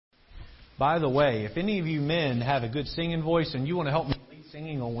By the way, if any of you men have a good singing voice and you want to help me lead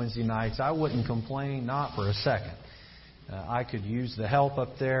singing on Wednesday nights, I wouldn't complain, not for a second. I could use the help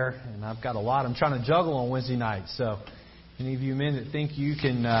up there, and I've got a lot I'm trying to juggle on Wednesday nights. So, any of you men that think you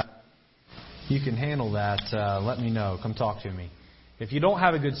can handle that, let me know. Come talk to me. If you don't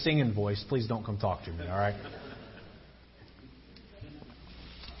have a good singing voice, please don't come talk to me. All right.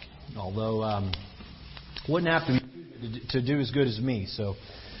 Although wouldn't have to do as good as me, so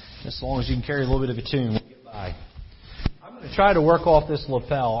as long as you can carry a little bit of a tune, we'll get by. I'm going to try to work off this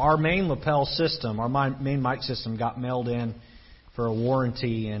lapel. Our main lapel system, our main mic system, got mailed in for a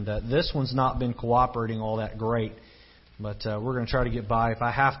warranty, and this one's not been cooperating all that great. But we're going to try to get by. If I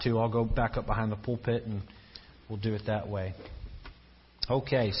have to, I'll go back up behind the pulpit, and we'll do it that way.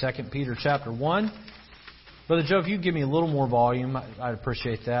 Okay, 2 Peter chapter 1. Brother Joe, if you'd give me a little more volume, I'd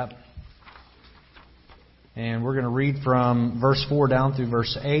appreciate that. And we're going to read from verse 4 down through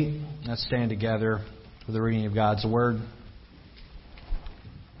verse 8. Let's stand together for the reading of God's Word.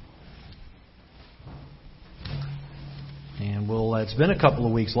 And it's been a couple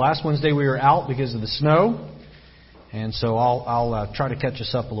of weeks. Last Wednesday we were out because of the snow. And so I'll try to catch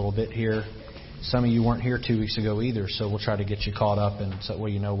us up a little bit here. Some of you weren't here 2 weeks ago either, so we'll try to get you caught up and so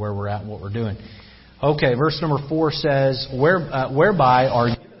you know where we're at and what we're doing. Okay, verse number 4 says, whereby are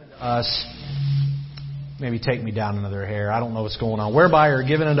given unto us... Maybe take me down another hair. I don't know what's going on. Whereby are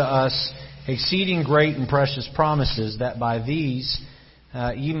given unto us exceeding great and precious promises, that by these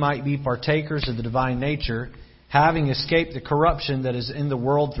ye might be partakers of the divine nature, having escaped the corruption that is in the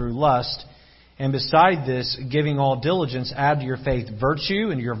world through lust. And beside this, giving all diligence, add to your faith virtue,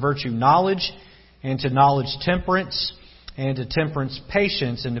 and to your virtue knowledge, and to knowledge temperance, and to temperance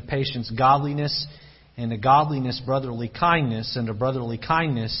patience, and to patience godliness, and to godliness brotherly kindness, and to brotherly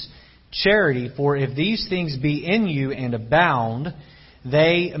kindness charity. For if these things be in you and abound,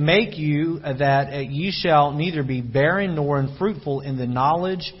 they make you that ye shall neither be barren nor unfruitful in the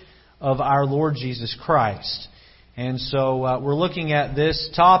knowledge of our Lord Jesus Christ. And so we're looking at this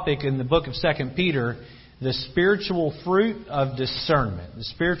topic in the book of 2 Peter, the spiritual fruit of discernment. The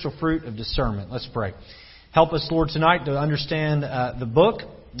spiritual fruit of discernment. Let's pray. Help us, Lord, tonight to understand the book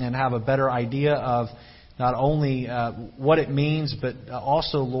and have a better idea of not only what it means, but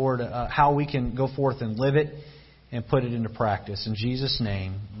also, Lord, how we can go forth and live it and put it into practice. In Jesus'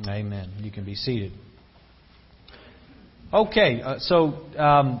 name, amen. You can be seated. Okay, so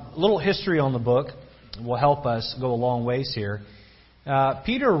a little history on the book will help us go a long ways here.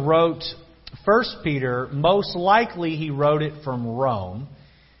 Peter wrote 1 Peter. Most likely he wrote it from Rome.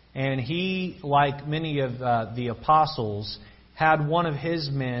 And he, like many of the apostles, had one of his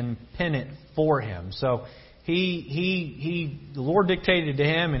men pen it for him. So the Lord dictated to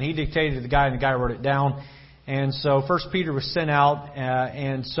him, and he dictated to the guy, and the guy wrote it down. And so 1 Peter was sent out,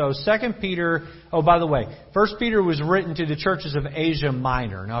 and so 2 Peter... Oh, by the way, 1 Peter was written to the churches of Asia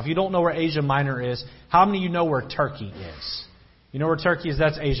Minor. Now, if you don't know where Asia Minor is, how many of you know where Turkey is? You know where Turkey is?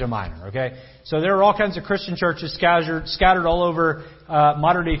 That's Asia Minor, okay? So there are all kinds of Christian churches scattered all over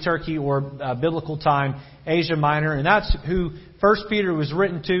modern-day Turkey or biblical time, Asia Minor. And that's who 1 Peter was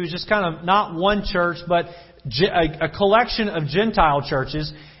written to. It's just kind of not one church, but a collection of Gentile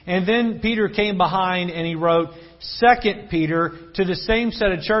churches. And then Peter came behind and he wrote 2 Peter to the same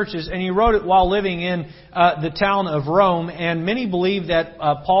set of churches. And he wrote it while living in the town of Rome. And many believe that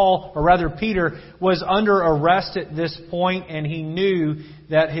Peter was under arrest at this point, and he knew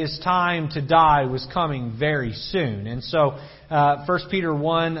that his time to die was coming very soon. And so 1 Peter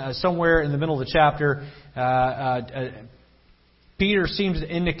 1, somewhere in the middle of the chapter, Peter seems to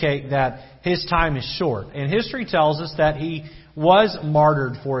indicate that his time is short. And history tells us that he was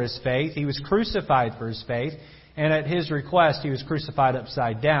martyred for his faith. He was crucified for his faith. And at his request, he was crucified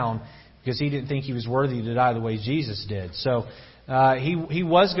upside down because he didn't think he was worthy to die the way Jesus did. So he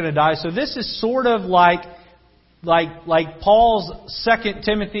was going to die. So this is sort of like Paul's 2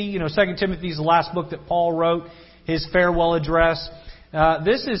 Timothy. 2 Timothy is the last book that Paul wrote, his farewell address.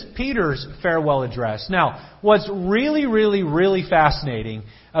 This is Peter's farewell address. Now, what's really, really, really fascinating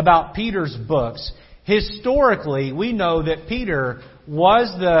about Peter's books, historically, we know that Peter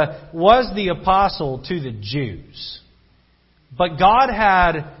was the apostle to the Jews. But God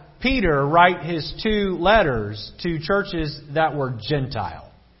had Peter write his 2 letters to churches that were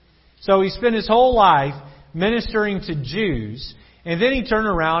Gentile. So he spent his whole life ministering to Jews, and then he turned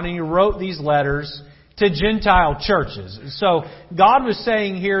around and he wrote these letters to Gentile churches. So God was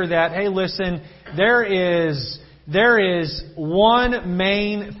saying here that, hey, listen, there is one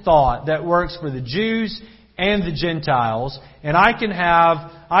main thought that works for the Jews and the Gentiles, and I can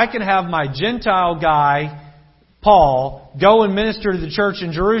have my Gentile guy Paul, go and minister to the church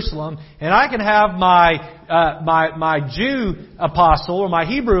in Jerusalem, and I can have my Jew apostle or my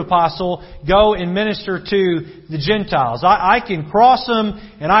Hebrew apostle go and minister to the Gentiles. I can cross them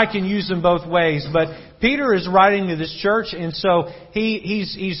and I can use them both ways. But Peter is writing to this church, and so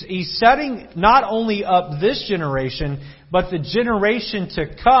he's setting not only up this generation, but the generation to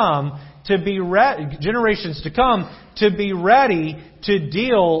come generations to come to be ready to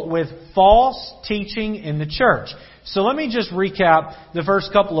deal with false teaching in the church. So let me just recap the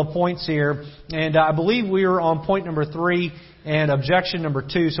first couple of points here. And I believe we were on point number 3 and objection number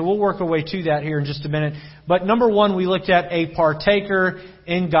 2. So we'll work our way to that here in just a minute. But number 1, we looked at a partaker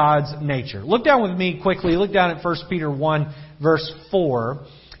in God's nature. Look down with me quickly. Look down at 1 Peter 1, verse 4.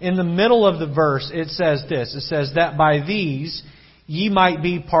 In the middle of the verse, it says this. It says that by these ye might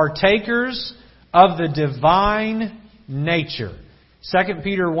be partakers of the divine nature. 2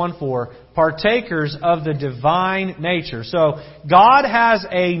 Peter 1:4, partakers of the divine nature. So God has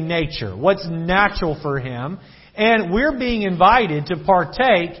a nature, what's natural for Him, and we're being invited to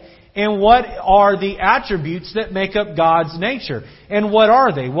partake in what are the attributes that make up God's nature. And what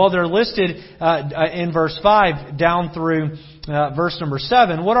are they? Well, they're listed in verse 5 down through verse number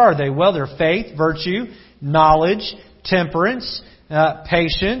 7. What are they? Well, they're faith, virtue, knowledge, temperance,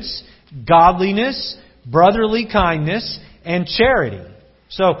 patience, godliness, brotherly kindness, and charity.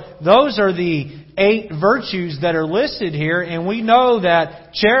 So those are the 8 virtues that are listed here, and we know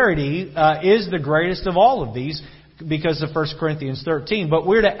that charity is the greatest of all of these because of 1 Corinthians 13. But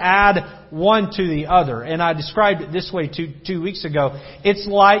we're to add one to the other. And I described it this way two weeks ago. It's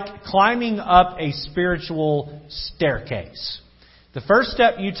like climbing up a spiritual staircase. The first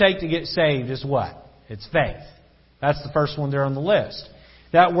step you take to get saved is what? It's faith. That's the first one there on the list.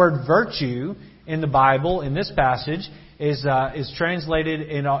 That word virtue in the Bible, in this passage, is translated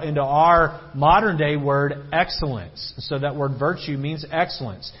into our modern day word excellence. So that word virtue means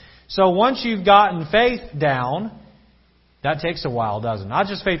excellence. So once you've gotten faith down, that takes a while, doesn't it? Not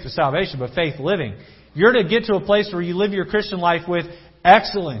just faith for salvation, but faith living. You're to get to a place where you live your Christian life with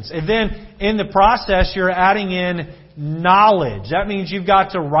excellence. And then in the process, you're adding in knowledge. That means you've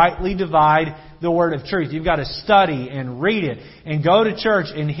got to rightly divide the word of truth. You've got to study and read it and go to church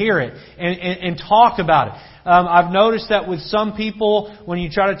and hear it and talk about it. I've noticed that with some people, when you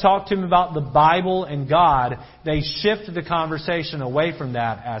try to talk to them about the Bible and God, they shift the conversation away from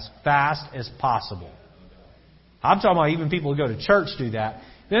that as fast as possible. I'm talking about even people who go to church do that.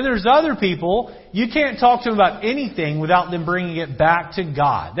 Then there's other people, you can't talk to them about anything without them bringing it back to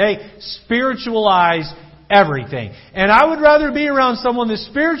God. They spiritualize everything. And I would rather be around someone that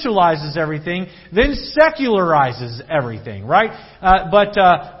spiritualizes everything than secularizes everything, right?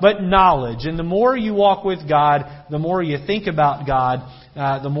 But knowledge. And the more you walk with God, the more you think about God,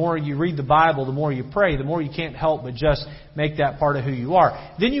 the more you read the Bible, the more you pray, the more you can't help but just make that part of who you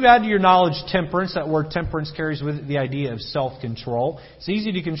are. Then you add to your knowledge temperance. That word temperance carries with it the idea of self-control. It's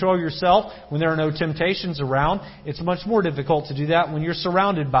easy to control yourself when there are no temptations around. It's much more difficult to do that when you're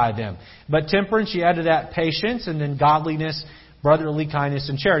surrounded by them. But temperance, you add to that patience, and then godliness, brotherly kindness,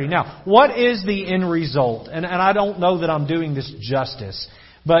 and charity. Now, what is the end result? And I don't know that I'm doing this justice,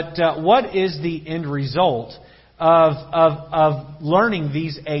 but what is the end result of learning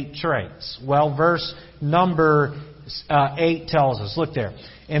these 8 traits? Well, verse number 8 tells us. Look there.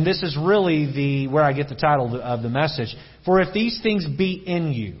 And this is really where I get the title of the message. For if these things be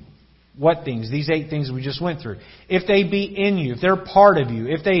in you, what things? These 8 things we just went through. If they be in you, if they're part of you,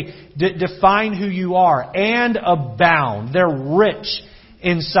 if they define who you are and abound, they're rich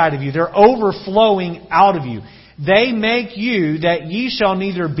inside of you, they're overflowing out of you, they make you that ye shall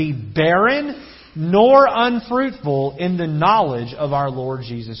neither be barren nor unfruitful in the knowledge of our Lord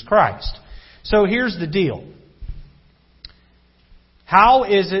Jesus Christ. So here's the deal. How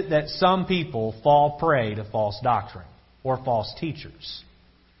is it that some people fall prey to false doctrine or false teachers?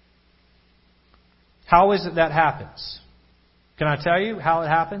 How is it that happens? Can I tell you how it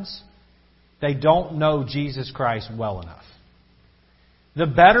happens? They don't know Jesus Christ well enough. The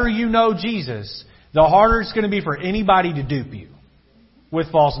better you know Jesus, the harder it's going to be for anybody to dupe you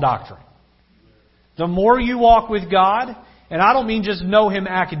with false doctrine. The more you walk with God, and I don't mean just know Him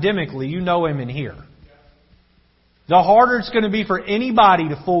academically, you know Him in here. The harder it's going to be for anybody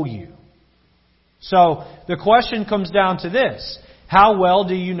to fool you. So the question comes down to this. How well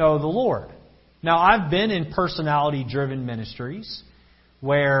do you know the Lord? Now, I've been in personality-driven ministries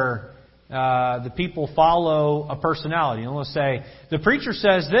where the people follow a personality. And they'll say, the preacher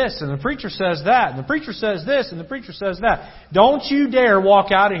says this, and the preacher says that, and the preacher says this, and the preacher says that. Don't you dare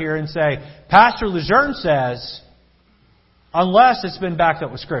walk out of here and say, Pastor Lejeune says, unless it's been backed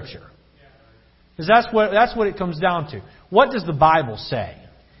up with Scripture. Because that's what it comes down to. What does the Bible say?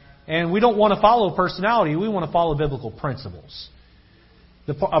 And we don't want to follow personality. We want to follow biblical principles.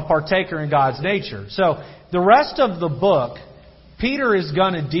 A partaker in God's nature. So the rest of the book, Peter is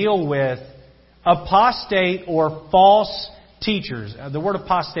going to deal with apostate or false teachers. The word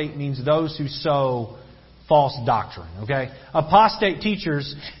apostate means those who sow false doctrine. Okay? Apostate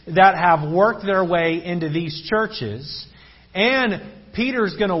teachers that have worked their way into these churches. And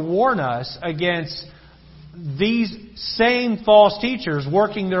Peter's going to warn us against these same false teachers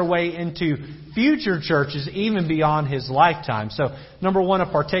working their way into future churches even beyond his lifetime. So, number one,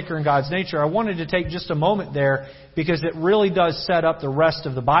 a partaker in God's nature. I wanted to take just a moment there because it really does set up the rest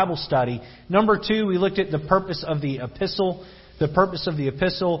of the Bible study. Number two, we looked at the purpose of the epistle. The purpose of the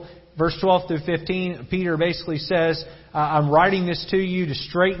epistle, verse 12 through 15, Peter basically says, I'm writing this to you to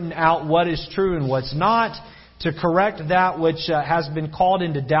straighten out what is true and what's not, to correct that which has been called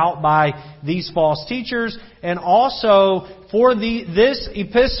into doubt by these false teachers, and also for this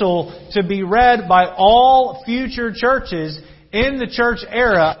epistle to be read by all future churches in the church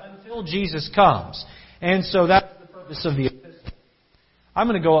era until Jesus comes. And so that's the purpose of the epistle. I'm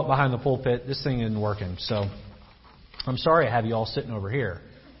going to go up behind the pulpit. This thing isn't working, so I'm sorry I have you all sitting over here.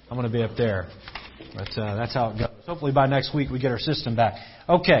 I'm going to be up there. But that's how it goes. Hopefully by next week we get our system back.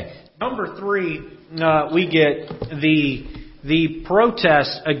 Okay. Number three, we get the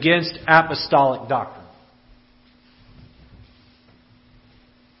protest against apostolic doctrine.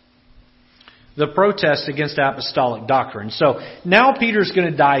 The protest against apostolic doctrine. So now Peter's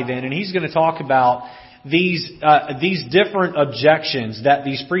going to dive in and he's going to talk about these different objections that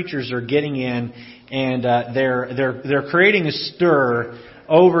these preachers are getting in, and they're creating a stir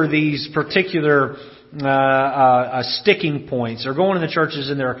over these particular sticking points. They're going to the churches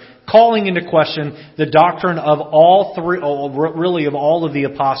and they're calling into question the doctrine of all of the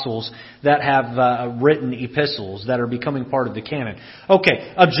apostles that have written epistles that are becoming part of the canon.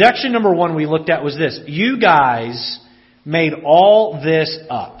 Okay, objection number one we looked at was this. You guys made all this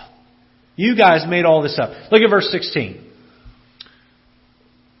up. You guys made all this up. Look at verse 16.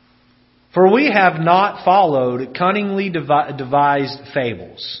 For we have not followed cunningly devised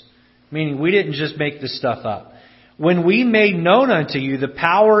fables. Meaning we didn't just make this stuff up. When we made known unto you the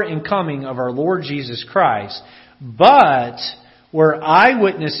power and coming of our Lord Jesus Christ, but were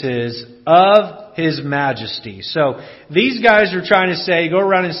eyewitnesses of His majesty. So these guys are trying to go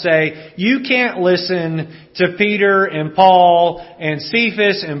around and say, you can't listen to Peter and Paul and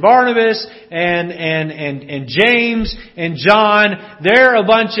Cephas and Barnabas and James and John. They're a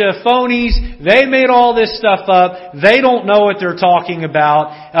bunch of phonies. They made all this stuff up. They don't know what they're talking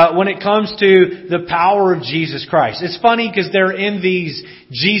about when it comes to the power of Jesus Christ. It's funny because they're in these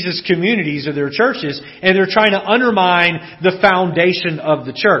Jesus communities or their churches and they're trying to undermine the foundation of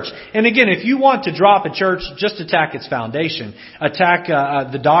the church. And again, if you want to drop a church, just attack its foundation. Attack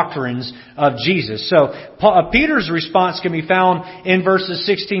the doctrines of Jesus. So Peter's response can be found in verses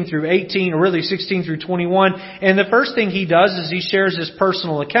 16 through 18, or really 16 through 21. And the first thing he does is he shares his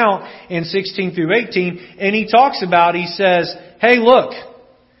personal account in 16 through 18. And he says, hey, look,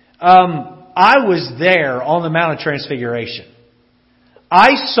 I was there on the Mount of Transfiguration.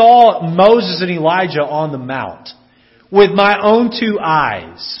 I saw Moses and Elijah on the Mount with my own two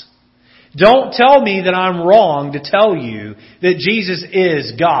eyes. Don't tell me that I'm wrong to tell you that Jesus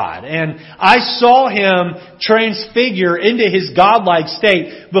is God. And I saw Him transfigure into His godlike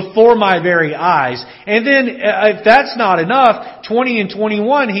state before my very eyes. And then, if that's not enough, 20 and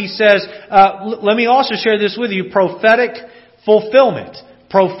 21, he says, let me also share this with you, prophetic fulfillment.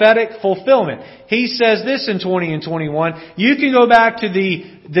 Prophetic fulfillment. He says this in 20 and 21, you can go back to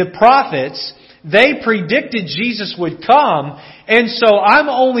the prophets. They predicted Jesus would come, and so I'm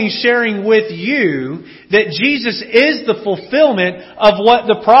only sharing with you that Jesus is the fulfillment of what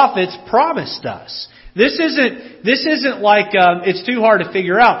the prophets promised us. This isn't like it's too hard to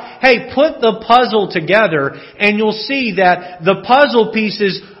figure out. Hey, put the puzzle together and you'll see that the puzzle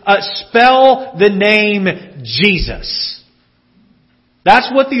pieces spell the name Jesus.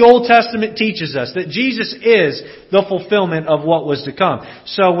 That's what the Old Testament teaches us, that Jesus is the fulfillment of what was to come.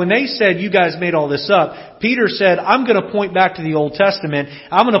 So when they said, you guys made all this up, Peter said, I'm going to point back to the Old Testament,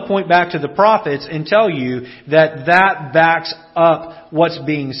 I'm going to point back to the prophets and tell you that backs up what's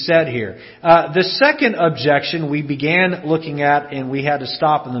being said here. The second objection we began looking at and we had to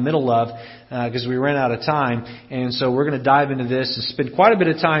stop in the middle of because we ran out of time. And so we're going to dive into this and spend quite a bit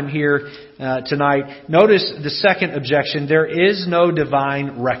of time here tonight. Notice the second objection. There is no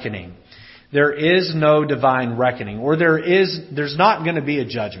divine reckoning. There is no divine reckoning. Or there's not going to be a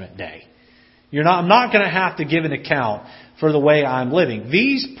judgment day. I'm not going to have to give an account for the way I'm living.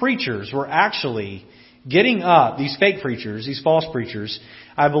 These preachers were actually getting up, these fake preachers, these false preachers.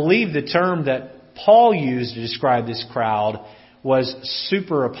 I believe the term that Paul used to describe this crowd was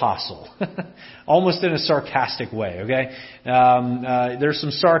super apostle, almost in a sarcastic way, okay? There's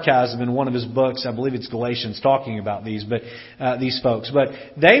some sarcasm in one of his books, I believe it's Galatians, talking about these folks. But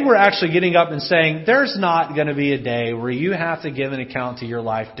they were actually getting up and saying, there's not going to be a day where you have to give an account to your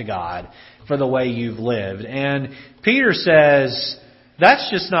life to God for the way you've lived. And Peter says, that's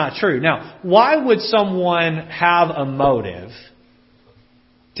just not true. Now, why would someone have a motive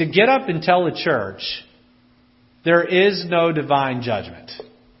to get up and tell the church, there is no divine judgment?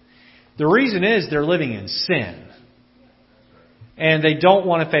 The reason is they're living in sin. And they don't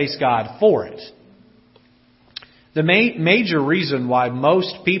want to face God for it. The major reason why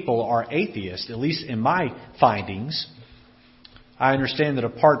most people are atheists, at least in my findings, I understand that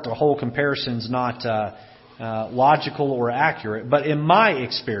the whole comparison's not logical or accurate, but in my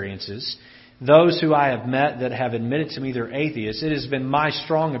experiences, those who I have met that have admitted to me they're atheists, it has been my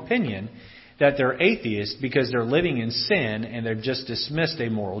strong opinion that they're atheists because they're living in sin and they've just dismissed a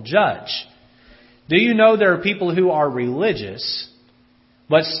moral judge. Do you know there are people who are religious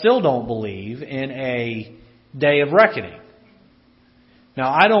but still don't believe in a day of reckoning?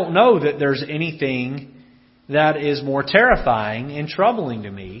 Now, I don't know that there's anything that is more terrifying and troubling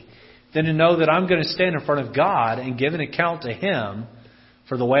to me than to know that I'm going to stand in front of God and give an account to Him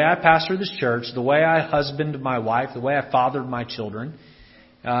for the way I pastor this church, the way I husbanded my wife, the way I fathered my children,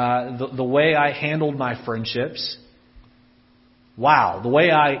 the way I handled my friendships. Wow, the way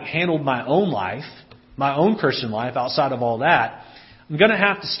I handled my own life, my own Christian life outside of all that. I'm going to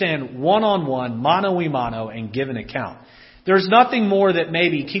have to stand one-on-one, mano-a-mano, and give an account. There's nothing more that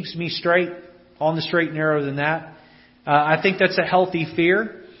maybe keeps me straight, on the straight and narrow than that. I think that's a healthy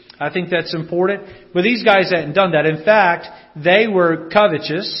fear. I think that's important. But these guys hadn't done that. In fact, they were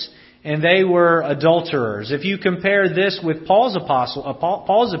covetous and they were adulterers. If you compare this with Paul's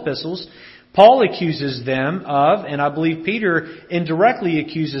epistles, Paul accuses them of, and I believe Peter indirectly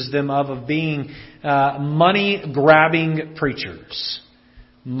accuses them of being money-grabbing preachers.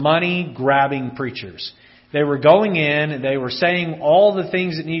 Money-grabbing preachers. They were going in and they were saying all the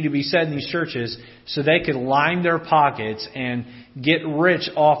things that need to be said in these churches so they could line their pockets and get rich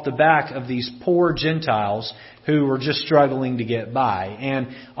off the back of these poor Gentiles who were just struggling to get by. And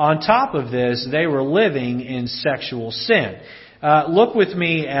on top of this, they were living in sexual sin. Look with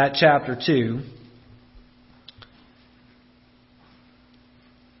me at chapter 2.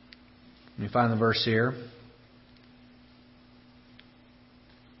 Let me find the verse here.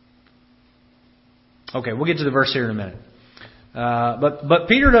 Okay, we'll get to the verse here in a minute. But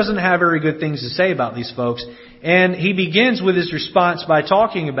Peter doesn't have very good things to say about these folks. And he begins with his response by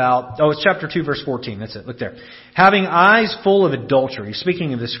talking about, it's chapter 2, verse 14. That's it. Look there. Having eyes full of adultery.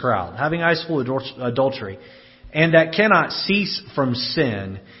 Speaking of this crowd. Having eyes full of adultery. And that cannot cease from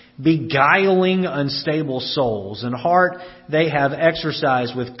sin. Beguiling unstable souls. In heart they have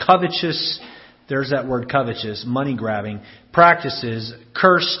exercised with covetous, there's that word covetous, money grabbing, practices,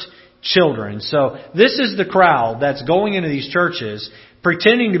 cursed children. So this is the crowd that's going into these churches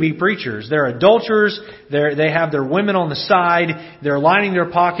pretending to be preachers. They're adulterers. They have their women on the side. They're lining their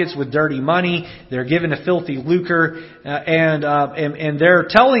pockets with dirty money. They're giving a filthy lucre, and they're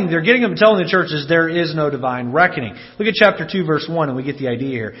getting them telling the churches there is no divine reckoning. Look at chapter 2, verse 1, and we get the idea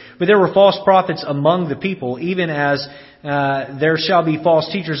here. But there were false prophets among the people, even as there shall be false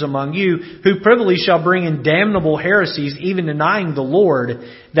teachers among you, who privily shall bring in damnable heresies, even denying the Lord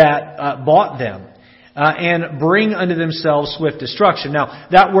that bought them. And bring unto themselves swift destruction. Now,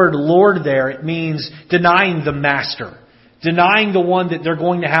 that word Lord there, it means denying the master. Denying the one that they're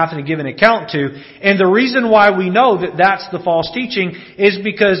going to have to give an account to. And the reason why we know that that's the false teaching is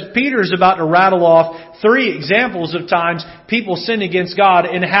because Peter's about to rattle off 3 examples of times people sinned against God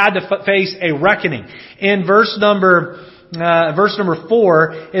and had to face a reckoning. In verse number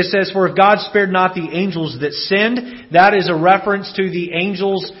 4, it says, "For if God spared not the angels that sinned," that is a reference to the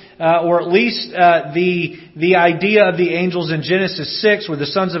angels, or at least the idea of the angels in Genesis 6, where the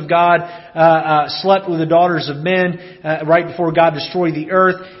sons of God slept with the daughters of men right before God destroyed the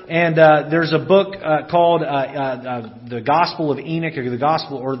earth. And there's a book called the Gospel of Enoch, or the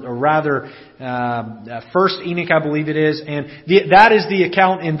Gospel, or rather First Enoch, I believe it is. And that is the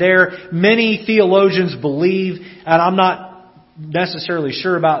account in there. Many theologians believe, and I'm not necessarily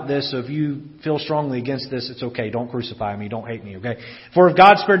sure about this, so if you feel strongly against this, it's okay. Don't crucify me. Don't hate me, okay? "For if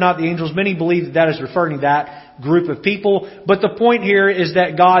God spared not the angels," many believe that is referring to that group of people. But the point here is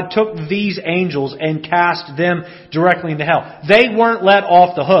that God took these angels and cast them directly into hell. They weren't let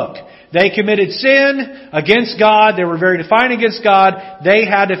off the hook. they committed sin against God. They were very defiant against God. They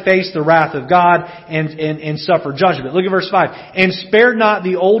had to face the wrath of God and suffer judgment. Look at verse 5. And spared not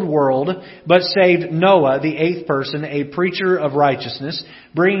the old world, but saved Noah, the eighth person, a preacher of righteousness,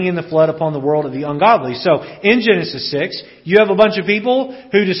 bringing in the flood upon the world of the ungodly. So, in Genesis 6, you have a bunch of people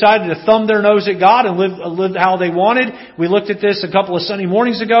who decided to thumb their nose at God and live how they wanted. We looked at this a couple of Sunday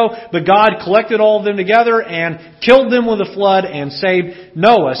mornings ago, but God collected all of them together and killed them with a flood and saved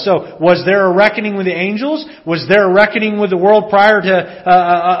Noah. So, was there a reckoning with the angels? Was there a reckoning with the world prior to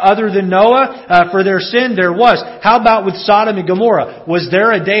other than Noah for their sin? There was. How about with Sodom and Gomorrah? Was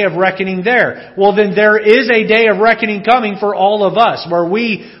there a day of reckoning there? Well, then there is a day of reckoning coming for all of us, where we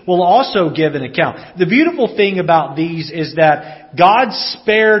will also give an account. The beautiful thing about these is that God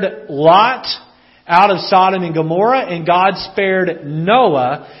spared Lot out of Sodom and Gomorrah, and God spared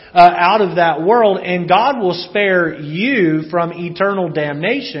Noah out of that world, and God will spare you from eternal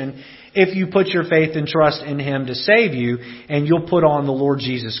damnation if you put your faith and trust in Him to save you, and you'll put on the Lord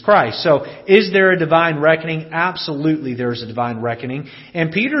Jesus Christ. So, is there a divine reckoning? Absolutely there's a divine reckoning.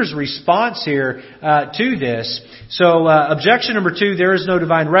 And Peter's response here to this, so objection number 2, there is no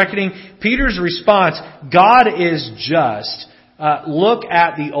divine reckoning. Peter's response, God is just. Look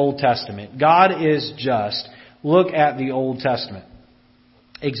at the Old Testament. God is just. Look at the Old Testament.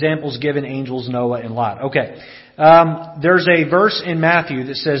 Examples given, angels, Noah, and Lot. Okay. There's a verse in Matthew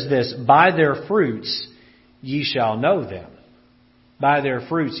that says this, by their fruits ye shall know them. By their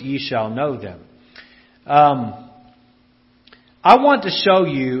fruits ye shall know them. I want to show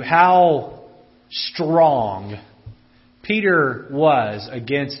you how strong Peter was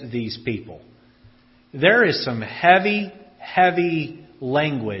against these people. There is some heavy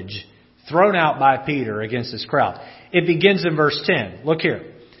language thrown out by Peter against this crowd. It begins in verse 10. Look here.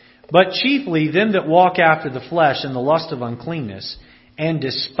 But chiefly them that walk after the flesh and the lust of uncleanness, and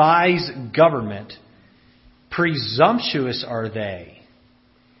despise government, presumptuous are they,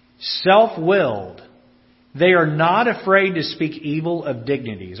 self-willed. They are not afraid to speak evil of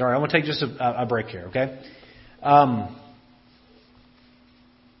dignities. All right, I want to take just a break here, okay?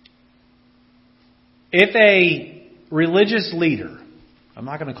 If a religious leader, I'm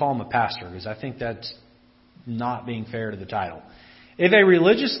not going to call him a pastor because I think that's not being fair to the title. If a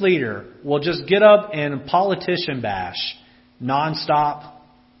religious leader will just get up and politician bash nonstop,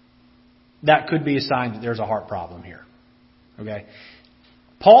 that could be a sign that there's a heart problem here. Okay?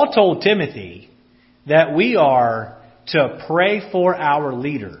 Paul told Timothy that we are to pray for our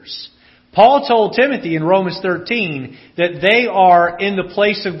leaders. Paul told Timothy in Romans 13 that they are in the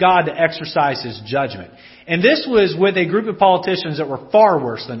place of God to exercise His judgment. And this was with a group of politicians that were far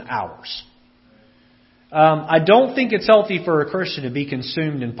worse than ours. I don't think it's healthy for a Christian to be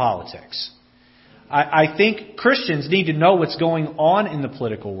consumed in politics. I think Christians need to know what's going on in the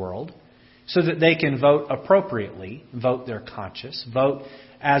political world so that they can vote appropriately, vote their conscience, vote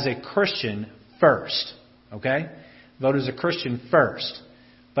as a Christian first. Okay? Vote as a Christian first.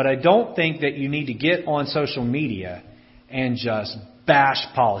 But I don't think that you need to get on social media and just bash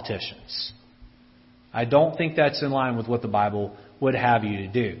politicians. I don't think that's in line with what the Bible would have you to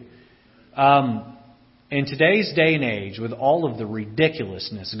do. In today's day and age, with all of the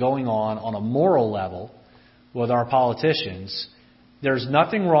ridiculousness going on a moral level with our politicians, there's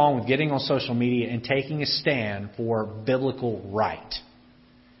nothing wrong with getting on social media and taking a stand for biblical right.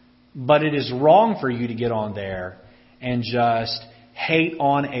 But it is wrong for you to get on there and just hate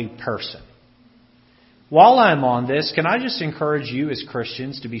on a person. While I'm on this, can I just encourage you as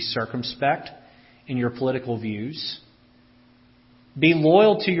Christians to be circumspect in your political views? Be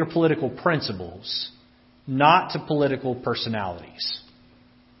loyal to your political principles, not to political personalities.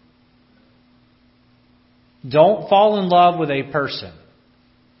 Don't fall in love with a person.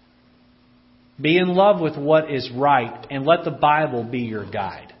 Be in love with what is right and let the Bible be your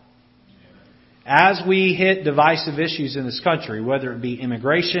guide. As we hit divisive issues in this country, whether it be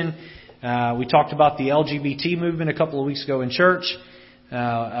immigration, we talked about the LGBT movement a couple of weeks ago in church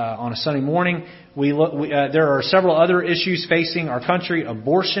on a Sunday morning. There are several other issues facing our country: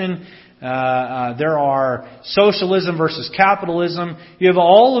 abortion. There are socialism versus capitalism. You have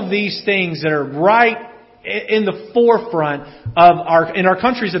all of these things that are right in the forefront of our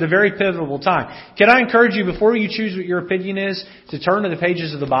countries at a very pivotal time. Can I encourage you, before you choose what your opinion is, to turn to the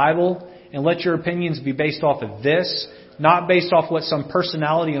pages of the Bible and let your opinions be based off of this, not based off what some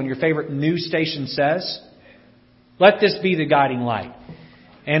personality on your favorite news station says? Let this be the guiding light.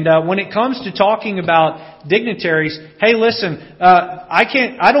 And when it comes to talking about dignitaries, hey, listen,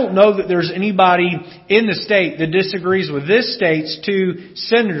 I don't know that there's anybody in the state that disagrees with this state's 2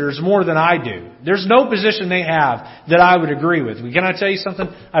 senators more than I do. There's no position they have that I would agree with. Can I tell you something?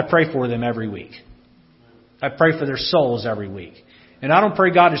 I pray for them every week. I pray for their souls every week. And I don't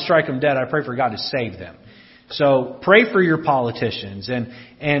pray God to strike them dead. I pray for God to save them. So pray for your politicians and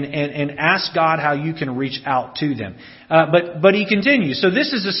ask God how you can reach out to them. But he continues. So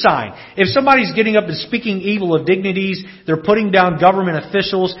this is a sign. If somebody's getting up and speaking evil of dignities, they're putting down government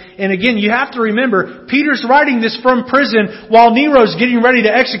officials. And again, you have to remember, Peter's writing this from prison while Nero's getting ready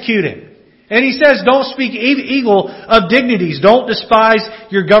to execute him. And he says, don't speak evil of dignities. Don't despise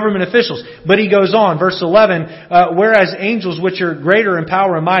your government officials. But he goes on, verse 11, whereas angels which are greater in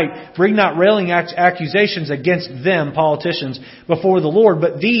power and might bring not railing accusations against them, politicians, before the Lord.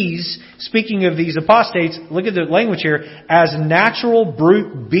 But these, speaking of these apostates, look at the language here, as natural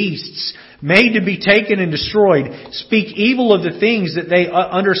brute beasts, made to be taken and destroyed, speak evil of the things that they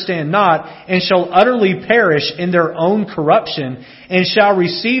understand not, and shall utterly perish in their own corruption, and shall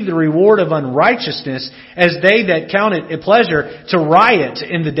receive the reward of unrighteousness, as they that count it a pleasure to riot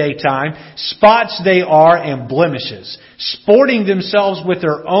in the daytime. Spots they are and blemishes, sporting themselves with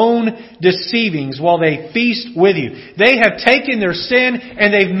their own deceivings while they feast with you. They have taken their sin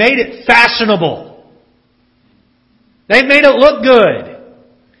and they've made it fashionable. They've made it look good.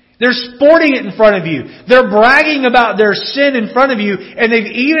 They're sporting it in front of you. They're bragging about their sin in front of you, and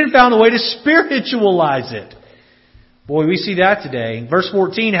they've even found a way to spiritualize it. Boy, we see that today. Verse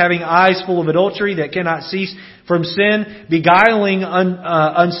 14, having eyes full of adultery that cannot cease from sin, beguiling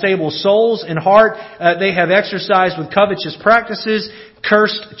unstable souls in heart, they have exercised with covetous practices,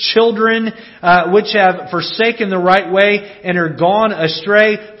 cursed children, which have forsaken the right way and are gone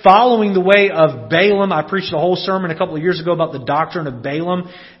astray, following the way of Balaam. I preached a whole sermon a couple of years ago about the doctrine of Balaam.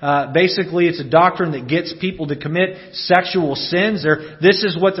 Basically, it's a doctrine that gets people to commit sexual sins. This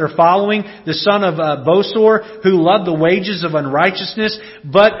is what they're following. The son of Bosor, who loved the wages of unrighteousness,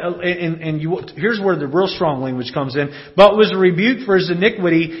 but here's where the real strong language comes in. But was rebuked for his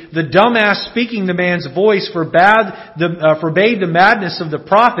iniquity. The dumbass speaking the man's voice forbade the madness of the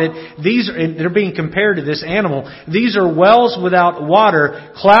prophet. They're being compared to this animal. These are wells without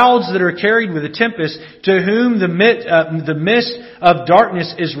water, clouds that are carried with a tempest, to whom the mist of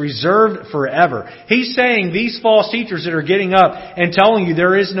darkness is reserved forever. He's saying these false teachers that are getting up and telling you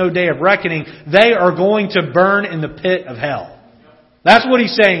there is no day of reckoning, they are going to burn in the pit of hell. That's what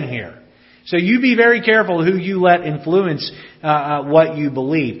he's saying here. So you be very careful who you let influence what you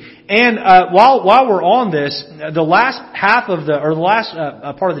believe. And while we're on this, the last part of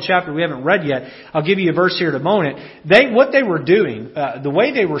the chapter we haven't read yet, I'll give you a verse here in a moment. What they were doing, the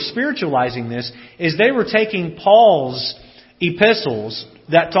way they were spiritualizing this, is they were taking Paul's epistles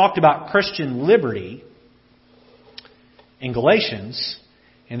that talked about Christian liberty in Galatians,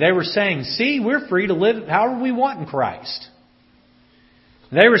 and they were saying, see, we're free to live however we want in Christ.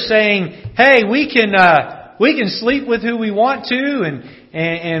 They were saying, hey, we can sleep with who we want to,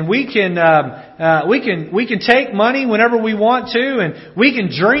 and we can take money whenever we want to, and we can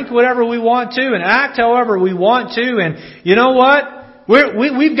drink whatever we want to, and act however we want to, and you know what?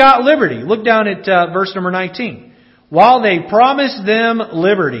 We've got liberty. Look down at verse number 19. While they promised them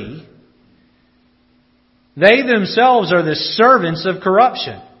liberty, they themselves are the servants of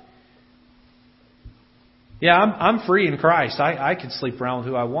corruption. Yeah, I'm free in Christ. I can sleep around with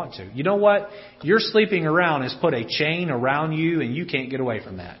who I want to. You know what? Your sleeping around has put a chain around you, and you can't get away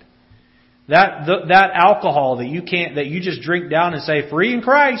from that. That alcohol that you just drink down and say free in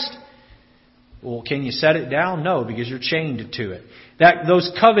Christ. Well, can you set it down? No, because you're chained to it.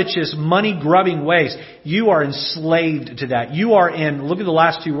 Those covetous, money-grubbing ways, you are enslaved to that. You are in. Look at the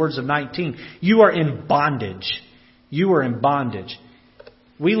last 2 words of 19. You are in bondage. You are in bondage.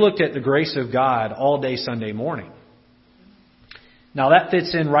 We looked at the grace of God all day Sunday morning. Now that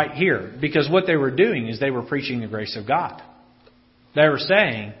fits in right here, because what they were doing is they were preaching the grace of God. They were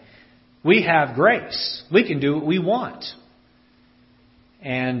saying, we have grace. We can do what we want.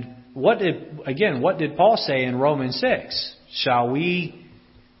 And what did Paul say in Romans 6? Shall we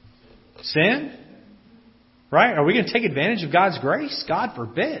sin? Right? Are we going to take advantage of God's grace? God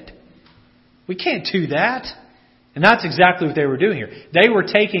forbid. We can't do that. And that's exactly what they were doing here. They were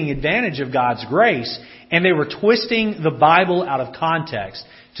taking advantage of God's grace, and they were twisting the Bible out of context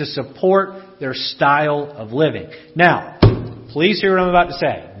to support their style of living. Now, please hear what I'm about to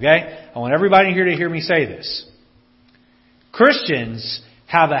say, okay? I want everybody here to hear me say this. Christians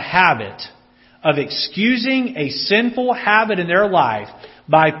have a habit of excusing a sinful habit in their life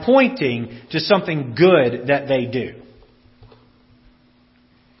by pointing to something good that they do.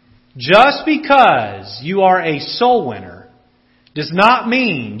 Just because you are a soul winner does not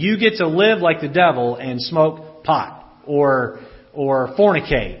mean you get to live like the devil and smoke pot or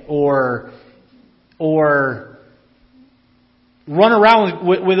fornicate or run around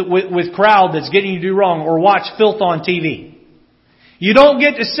with crowd that's getting you to do wrong or watch filth on TV. You don't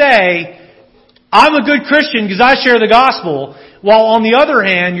get to say, I'm a good Christian because I share the gospel, while on the other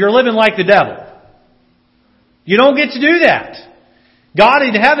hand, you're living like the devil. You don't get to do that. God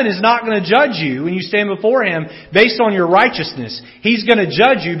in heaven is not going to judge you when you stand before Him based on your righteousness. He's going to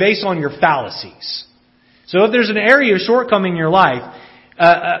judge you based on your fallacies. So if there's an area of shortcoming in your life,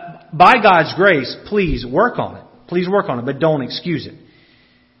 by God's grace, please work on it. Please work on it, but don't excuse it.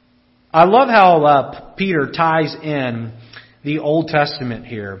 I love how Peter ties in the Old Testament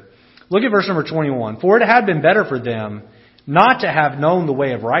here. Look at verse number 21. For it had been better for them not to have known the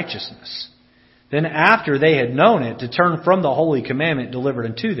way of righteousness than after they had known it to turn from the holy commandment delivered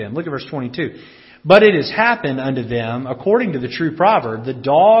unto them. Look at verse 22. But it has happened unto them according to the true proverb, the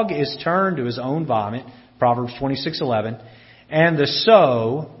dog is turned to his own vomit, Proverbs 26:11, and the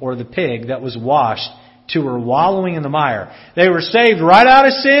sow, or the pig that was washed, to her wallowing in the mire. They were saved right out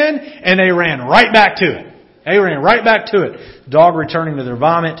of sin, and they ran right back to it. They ran right back to it. Dog returning to their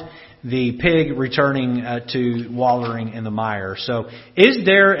vomit, the pig returning to wallowing in the mire. So, is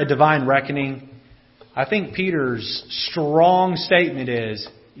there a divine reckoning? I think Peter's strong statement is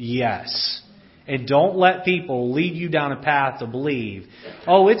yes. And don't let people lead you down a path to believe,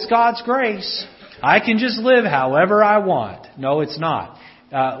 oh, it's God's grace. I can just live however I want. No, it's not.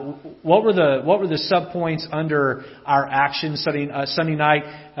 What were the subpoints under our actions Sunday night,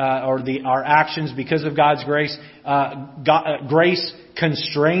 our actions because of God's grace? Grace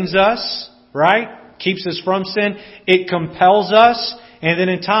constrains us, right? Keeps us from sin. It compels us, and then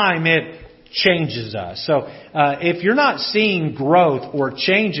in time it changes us. So if you're not seeing growth or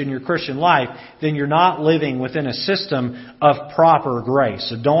change in your Christian life, then you're not living within a system of proper grace.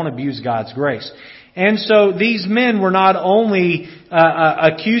 So don't abuse God's grace. And so these men were not only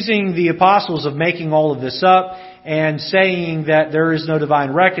accusing the apostles of making all of this up and saying that there is no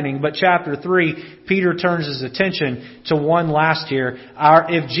divine reckoning, but chapter 3, Peter turns his attention to one last here.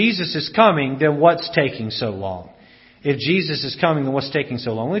 If Jesus is coming, then what's taking so long? If Jesus is coming, then what's taking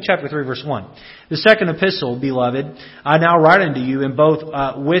so long? Look at chapter 3, verse 1. The second epistle, beloved, I now write unto you, in both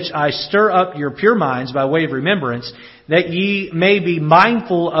which I stir up your pure minds by way of remembrance, that ye may be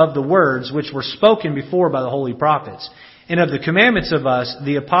mindful of the words which were spoken before by the holy prophets, and of the commandments of us,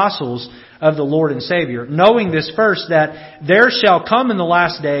 the apostles of the Lord and Savior, knowing this first, that there shall come in the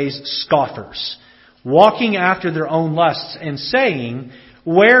last days scoffers, walking after their own lusts, and saying,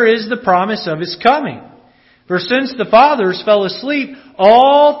 where is the promise of His coming? For since the fathers fell asleep,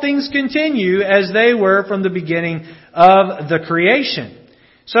 all things continue as they were from the beginning of the creation.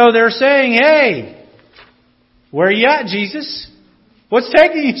 So they're saying, hey, where are you at, Jesus? What's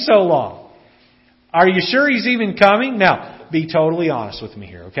taking you so long? Are you sure He's even coming? Now, be totally honest with me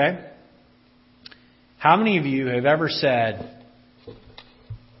here, okay? How many of you have ever said,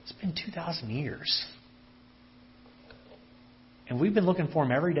 it's been 2,000 years, and we've been looking for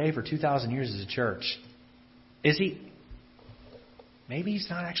Him every day for 2,000 years as a church? Is He? Maybe He's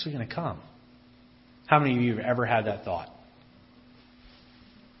not actually going to come. How many of you have ever had that thought?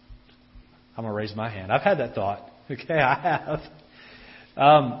 I'm going to raise my hand. I've had that thought. Okay, I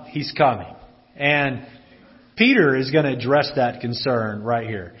have. He's coming. And Peter is going to address that concern right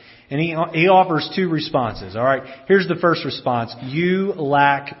here. And he offers two responses. All right, here's the first response. You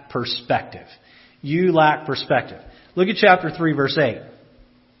lack perspective. You lack perspective. Look at chapter 3, verse 8.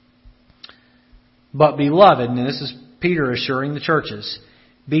 But beloved, and this is Peter assuring the churches,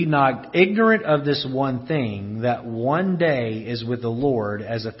 be not ignorant of this one thing, that one day is with the Lord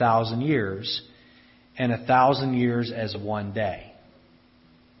as 1,000 years, and 1,000 years as one day.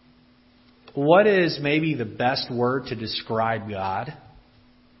 What is maybe the best word to describe God?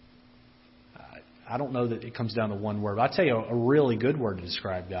 I don't know that it comes down to one word, but I'll tell you a really good word to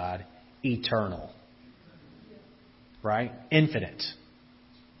describe God: eternal. Right? Infinite.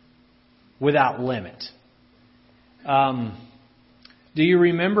 Without limit. Do you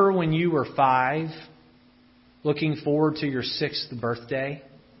remember when you were 5, looking forward to your 6th birthday?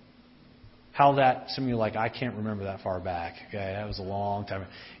 How that, some of you are like, I can't remember that far back. Okay, that was a long time.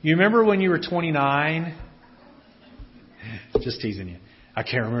 You remember when you were 29? Just teasing you. I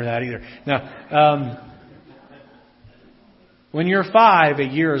can't remember that either. No. When you're 5, a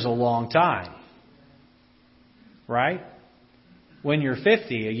year is a long time. Right? When you're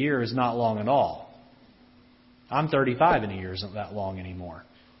 50, a year is not long at all. I'm 35 and a year isn't that long anymore.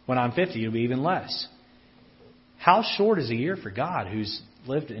 When I'm 50, it'll be even less. How short is a year for God, who's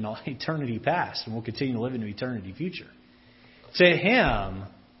lived in eternity past and will continue to live into eternity future. To Him,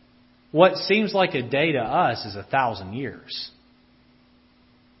 what seems like a day to us is 1,000 years.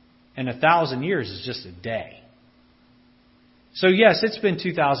 And 1,000 years is just a day. So yes, it's been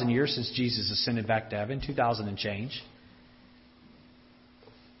 2,000 years since Jesus ascended back to heaven, 2,000 and change.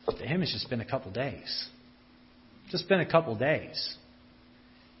 But to Him, it's just been a couple days. Just been a couple days.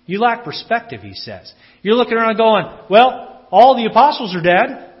 You lack perspective, He says. You're looking around going, well, all the apostles are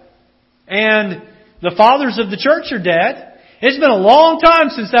dead. And the fathers of the church are dead. It's been a long time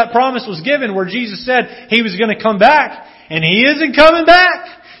since that promise was given where Jesus said He was going to come back. And He isn't coming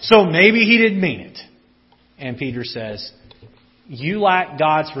back. So maybe He didn't mean it. And Peter says, you lack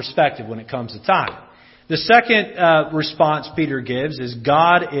God's perspective when it comes to time. The second response Peter gives is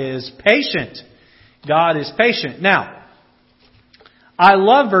God is patient. God is patient. Now, I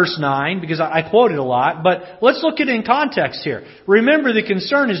love verse 9 because I quote it a lot, but let's look at it in context here. Remember, the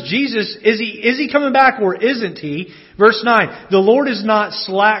concern is Jesus, is He coming back or isn't He? Verse 9, the Lord is not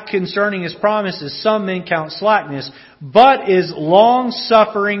slack concerning His promises, some men count slackness, but is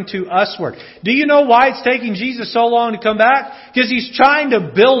long-suffering to usward. Do you know why it's taking Jesus so long to come back? Because He's trying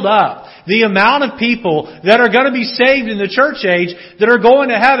to build up the amount of people that are going to be saved in the church age that are going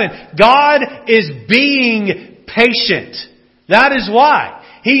to heaven. God is being patient. That is why.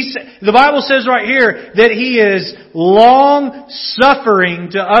 The Bible says right here that He is long-suffering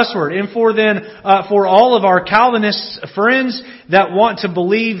to usward. And for all of our Calvinist friends that want to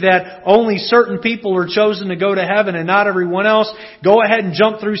believe that only certain people are chosen to go to heaven and not everyone else, go ahead and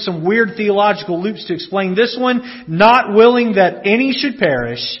jump through some weird theological loops to explain this one. Not willing that any should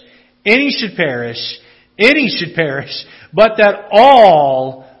perish, but that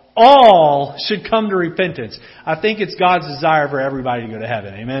all should come to repentance. I think it's God's desire for everybody to go to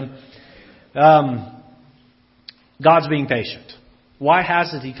heaven. Amen. God's being patient. Why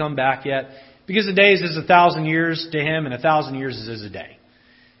hasn't He come back yet? Because a day is 1,000 years to Him, and 1,000 years is a day.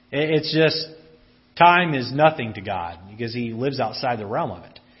 It's just, time is nothing to God because He lives outside the realm of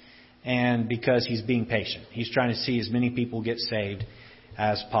it. And because He's being patient. He's trying to see as many people get saved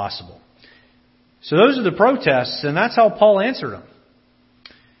as possible. So those are the protests, and that's how Paul answered them.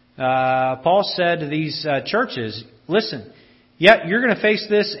 Paul said to these churches, listen, you're going to face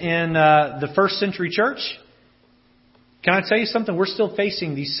this in the first century church. Can I tell you something? We're still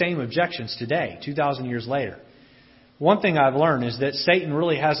facing these same objections today, 2,000 years later. One thing I've learned is that Satan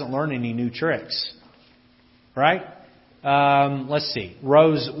really hasn't learned any new tricks. Right? Let's see.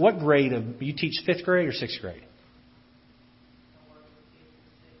 Rose, what grade you teach 5th grade or 6th grade?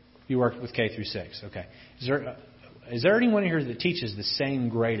 You work with K through 6. Okay. Is there anyone here that teaches the same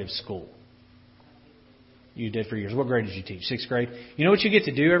grade of school? You did for years. What grade did you teach? 6th grade? You know what you get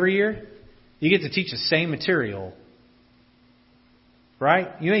to do every year? You get to teach the same material. Right?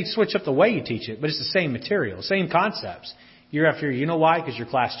 You may switch up the way you teach it, but it's the same material, same concepts year after year. You know why? Because your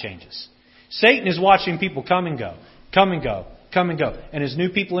class changes. Satan is watching people come and go. And as new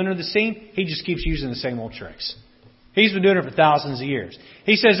people enter the scene, he just keeps using the same old tricks. He's been doing it for thousands of years.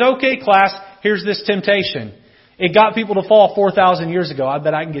 He says, okay, class, here's this temptation. It got people to fall 4,000 years ago. I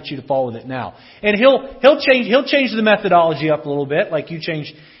bet I can get you to fall with it now. And he'll change the methodology up a little bit, like you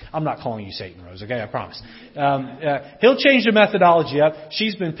change. I'm not calling you Satan, Rose, okay? I promise. He'll change the methodology up.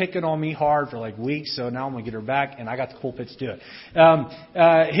 She's been picking on me hard for like weeks, so now I'm going to get her back, and I got the pulpit to do it.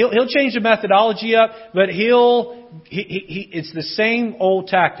 He'll change the methodology up, but it's the same old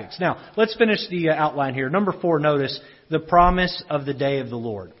tactics. Now, let's finish the outline here. Number 4, notice the promise of the day of the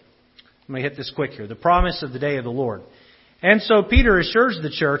Lord. Let me hit this quick here. The promise of the day of the Lord. And so Peter assures the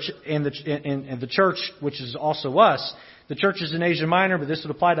church, and the church, which is also us, the church is in Asia Minor, but this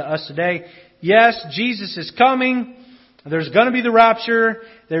would apply to us today. Yes, Jesus is coming. There's going to be the rapture.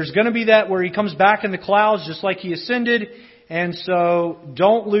 There's going to be that where He comes back in the clouds just like He ascended. And so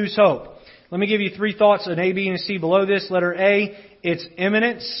don't lose hope. Let me give you 3 thoughts on A, B, and C below this. Letter A, it's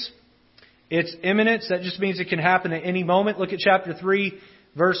imminence. It's imminence. That just means it can happen at any moment. Look at chapter 3,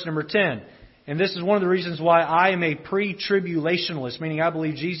 verse number 10. And this is one of the reasons why I am a pre-tribulationalist, meaning I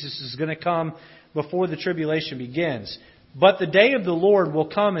believe Jesus is going to come before the tribulation begins. But the day of the Lord will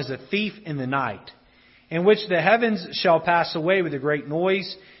come as a thief in the night, in which the heavens shall pass away with a great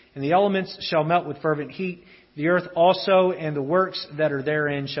noise, and the elements shall melt with fervent heat. The earth also and the works that are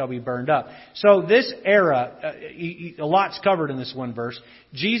therein shall be burned up. So this era, a lot's covered in this one verse.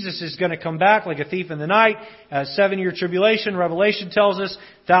 Jesus is going to come back like a thief in the night. 7-year tribulation, Revelation tells us,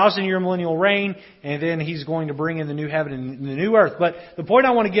 1,000-year millennial reign, and then He's going to bring in the new heaven and the new earth. But the point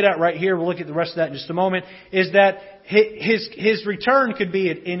I want to get at right here, we'll look at the rest of that in just a moment, is that His return could be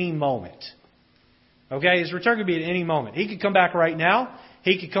at any moment. Okay, His return could be at any moment. He could come back right now.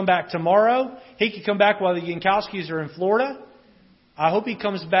 He could come back tomorrow. He could come back while the Yankowskis are in Florida. I hope He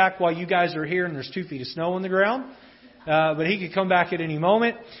comes back while you guys are here and there's 2 feet of snow on the ground. But He could come back at any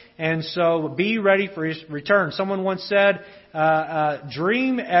moment. And so be ready for His return. Someone once said,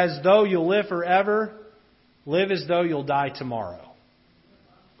 dream as though you'll live forever. Live as though you'll die tomorrow.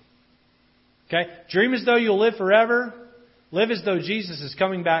 Okay? Dream as though you'll live forever. Live as though Jesus is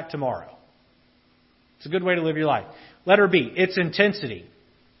coming back tomorrow. It's a good way to live your life. Letter B, it's intensity.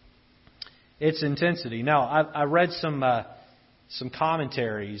 It's intensity. Now, I read some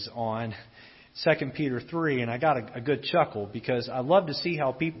commentaries on 2 Peter 3, and I got a good chuckle because I love to see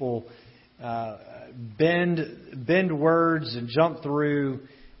how people bend words and jump through,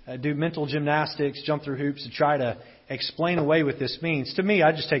 do mental gymnastics, jump through hoops to try to explain away what this means. To me,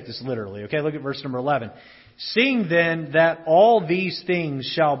 I just take this literally. Okay, look at verse number 11. Seeing then that all these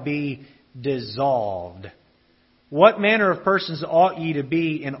things shall be dissolved, what manner of persons ought ye to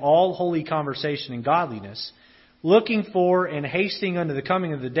be in all holy conversation and godliness, looking for and hasting unto the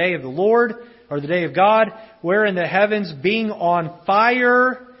coming of the day of the Lord, or the day of God, wherein the heavens being on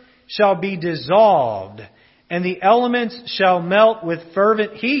fire shall be dissolved, and the elements shall melt with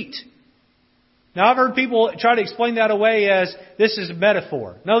fervent heat. Now I've heard people try to explain that away as this is a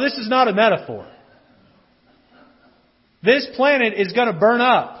metaphor. No, this is not a metaphor. This planet is going to burn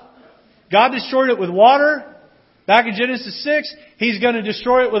up. God destroyed it with water. Back in Genesis 6, He's going to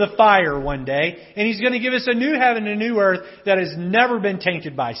destroy it with a fire one day. And He's going to give us a new heaven and a new earth that has never been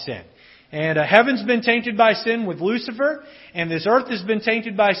tainted by sin. And heaven's been tainted by sin with Lucifer. And this earth has been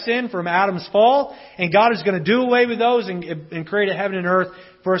tainted by sin from Adam's fall. And God is going to do away with those and create a heaven and earth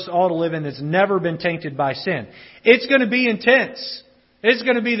for us all to live in that's never been tainted by sin. It's going to be intense. It's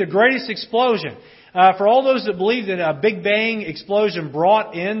going to be the greatest explosion. For all those that believe that a Big Bang explosion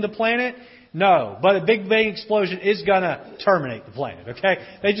brought in the planet, no. But a Big Bang explosion is going to terminate the planet, okay?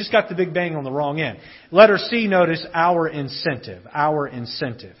 They just got the Big Bang on the wrong end. Letter C, notice our incentive. Our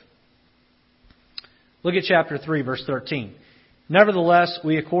incentive. Look at chapter 3, verse 13. Nevertheless,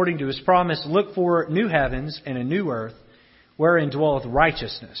 we according to His promise look for new heavens and a new earth, wherein dwelleth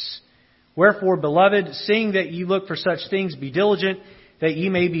righteousness. Wherefore, beloved, seeing that ye look for such things, be diligent, that ye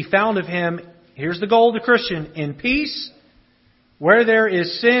may be found of Him. Here's the goal of the Christian. In peace. Where there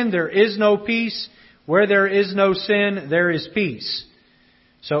is sin, there is no peace. Where there is no sin, there is peace.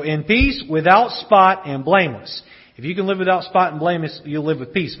 So in peace, without spot, and blameless. If you can live without spot and blameless, you'll live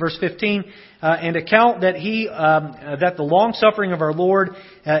with peace. Verse 15, and account that that the long suffering of our Lord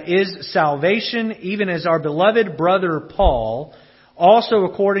is salvation, even as our beloved brother Paul, also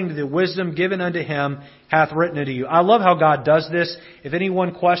according to the wisdom given unto him, hath written unto you. I love how God does this. If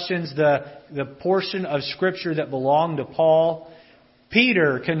anyone questions the portion of Scripture that belonged to Paul,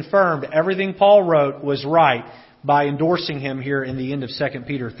 Peter confirmed everything Paul wrote was right by endorsing him here in the end of 2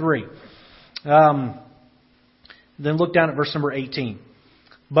 Peter 3. Then look down at verse number 18.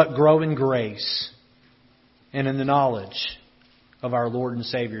 But grow in grace and in the knowledge of our Lord and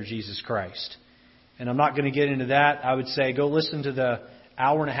Savior Jesus Christ. And I'm not going to get into that. I would say go listen to the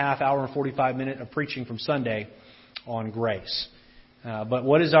hour and a half, hour and 45 minute of preaching from Sunday on grace. But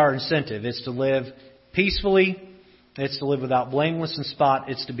what is our incentive? It's to live peacefully. It's to live without blameless and spot.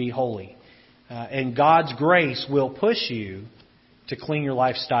 It's to be holy. And God's grace will push you to clean your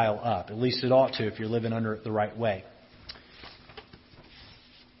lifestyle up. At least it ought to if you're living under it the right way.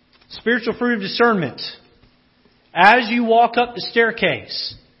 Spiritual fruit of discernment. As you walk up the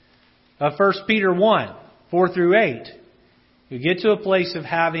staircase of 1 Peter 1, 4 through 8, you get to a place of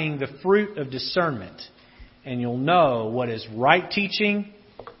having the fruit of discernment. And you'll know what is right teaching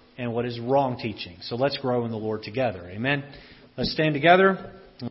and what is wrong teaching. So let's grow in the Lord together. Amen. Let's stand together.